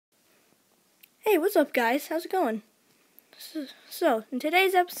Hey, what's up guys? How's it going? So, in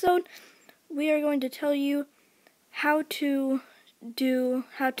today's episode, we are going to tell you how to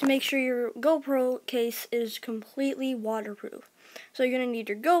make sure your GoPro case is completely waterproof. So you're going to need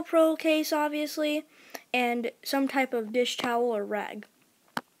your GoPro case, obviously, and some type of dish towel or rag.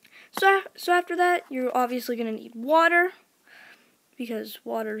 So after that, you're obviously going to need water, because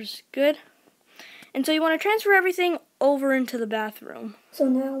water's good. And so you want to transfer everything over into the bathroom. So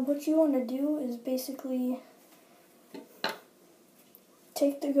now what you want to do is basically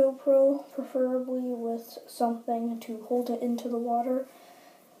take the GoPro, preferably with something to hold it into the water,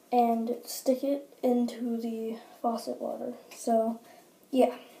 and stick it into the faucet water. So,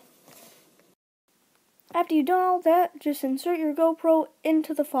 yeah. After you've done all that, just insert your GoPro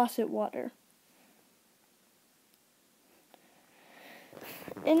into the faucet water.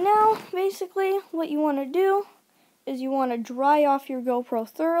 And now, basically, what you want to do is you want to dry off your GoPro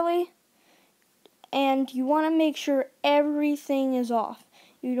thoroughly, and you want to make sure everything is off.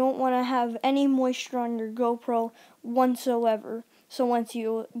 You don't want to have any moisture on your GoPro whatsoever. So once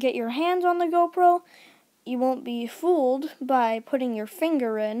you get your hands on the GoPro, you won't be fooled by putting your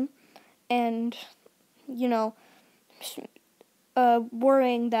finger in and,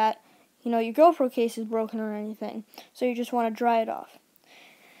 worrying that, your GoPro case is broken or anything. So you just want to dry it off.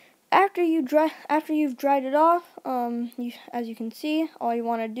 After you've dried it off, as you can see, all you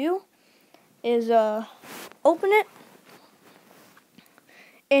want to do is open it,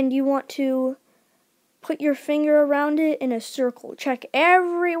 and you want to put your finger around it in a circle. Check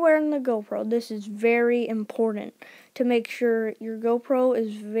everywhere in the GoPro. This is very important to make sure your GoPro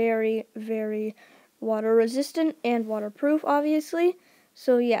is very, very water resistant and waterproof, obviously.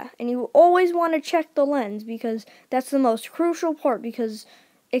 So yeah, and you always want to check the lens, because that's the most crucial part, because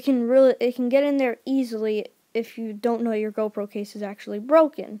it can get in there easily if you don't know your GoPro case is actually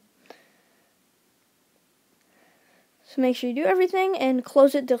broken. So make sure you do everything and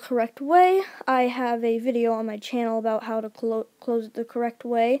close it the correct way. I have a video on my channel about how to close it the correct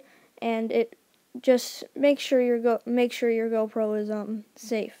way, and it just make sure your GoPro is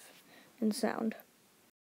safe and sound.